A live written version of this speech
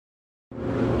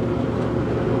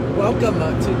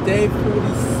welcome to day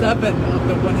 47 of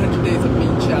the 100 Days of MEE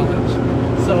Challenge.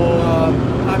 So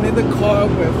I'm in the car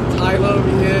with Tyler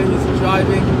over here. He's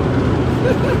driving.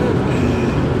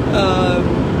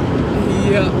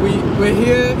 We're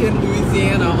here in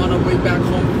Louisiana on our way back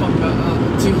home from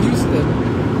to Houston,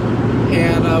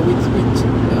 and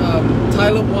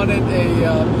Tyler wanted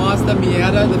a Mazda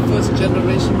Miata, the first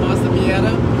generation Mazda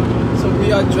Miata. So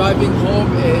we are driving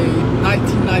home a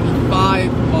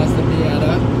 1995 Mazda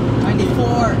Miata.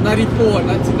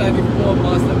 1994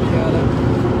 Mazda Miata.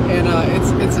 And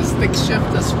it's a stick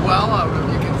shift as well. I don't know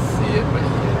if you can see it, but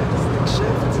yeah, stick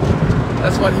shift.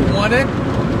 That's what he wanted.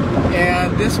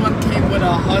 And this one came with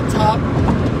a hard top.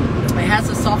 It has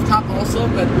a soft top also,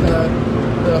 but the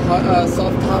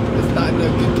soft top is not in a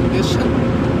good condition.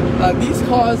 These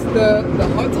cars, the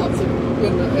hard tops are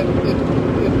in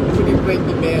pretty great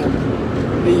demand.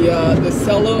 The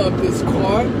seller of this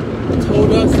car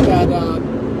told us that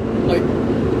like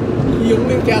he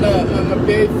only got a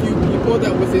very few people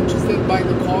that was interested in buying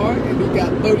the car, and he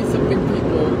got 30-something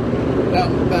people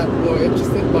that were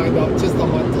interested in buying just the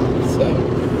hard top.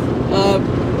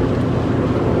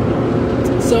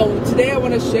 So today I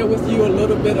want to share with you a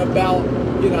little bit about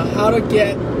how to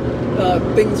get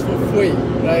things for free,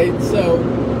 right? So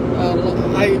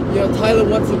Tyler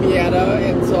wants a Miata,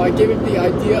 and so I gave him the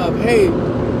idea of, hey,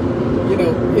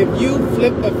 if you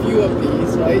flip a few of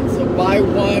these, right? So buy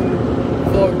one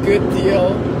for a good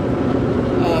deal,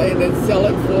 and then sell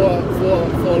it for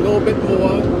a little bit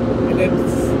more, and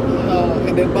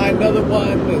then buy another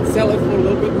one and sell it for a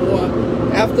little bit more.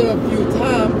 After a few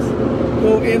times,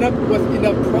 you'll end up with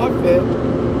enough profit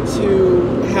to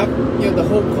have the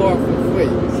whole car for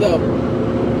free. So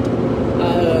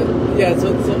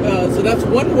so that's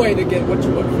one way to get what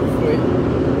you want for free.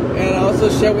 And I also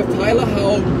share with Tyler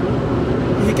how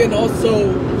he can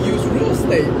also use real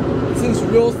estate. Since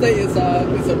real estate is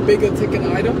a bigger ticket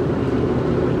item,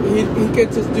 he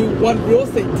could just do one real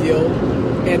estate deal,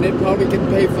 and it probably can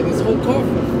pay for this whole car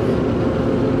for free.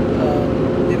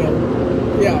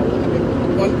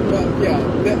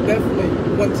 Definitely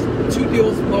 1 to 2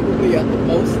 deals probably at the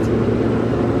most.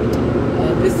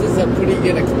 This is a pretty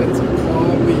inexpensive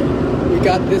car. We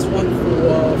got this one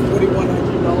for $4,100,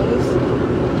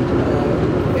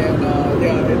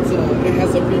 it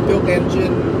has a rebuilt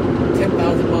engine,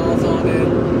 10,000 miles on it.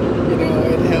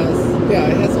 It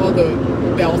has all the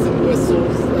bells and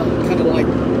whistles, kind of like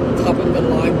top of the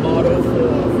line model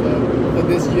for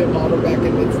this year model back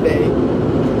in its day.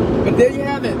 But there you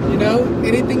have it.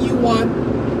 Anything you want,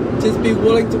 just be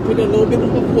willing to put a little bit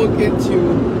of work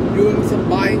into doing some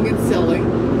buying and selling,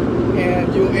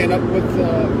 and you'll end up with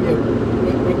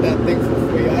that thing for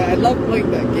free. I love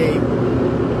playing that game,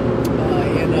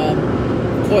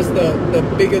 of course the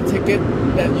bigger ticket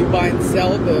that you buy and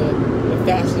sell, the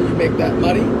faster you make that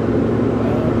money.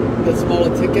 The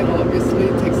smaller ticket obviously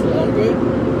takes longer.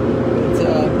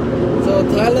 So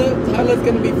Tyler's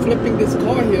going to be flipping this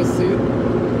car here soon.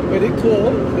 Pretty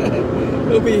cool.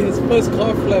 It'll be his first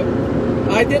car flip.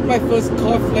 I did my first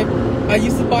car flip. I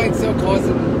used to buy and sell cars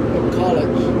in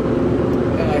college.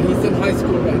 He's in high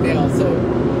school right now, so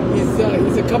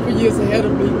he's a couple years ahead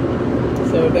of me.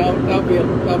 So that'll be a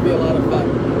lot of fun.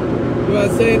 You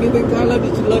want to say anything, Tyler?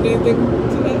 Did you learn anything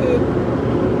today?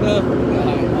 No. All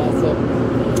right, awesome.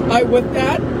 All right, with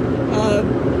that,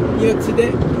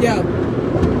 today,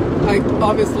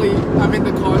 I'm in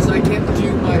the car, so I can't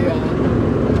do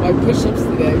my push-ups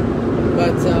today,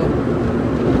 but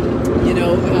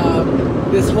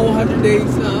this whole 100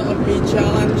 days of MEE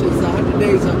challenge is 100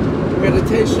 days of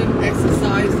meditation,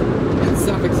 exercise, and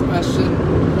self-expression.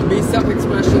 For me,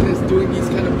 self-expression is doing these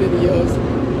kind of videos,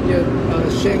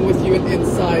 sharing with you an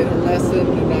insight, a lesson,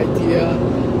 an idea.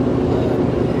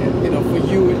 For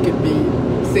you, it could be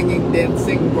singing,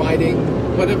 dancing, writing,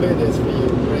 whatever it is for you,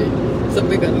 right?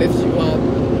 Something that lifts you up,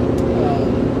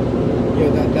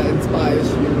 that inspires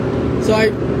you. So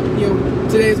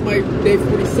today is my day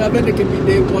 47. It can be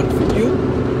day 1 for you.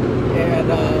 And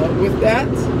with that,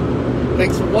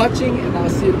 thanks for watching, and I'll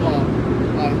see you tomorrow.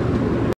 Bye.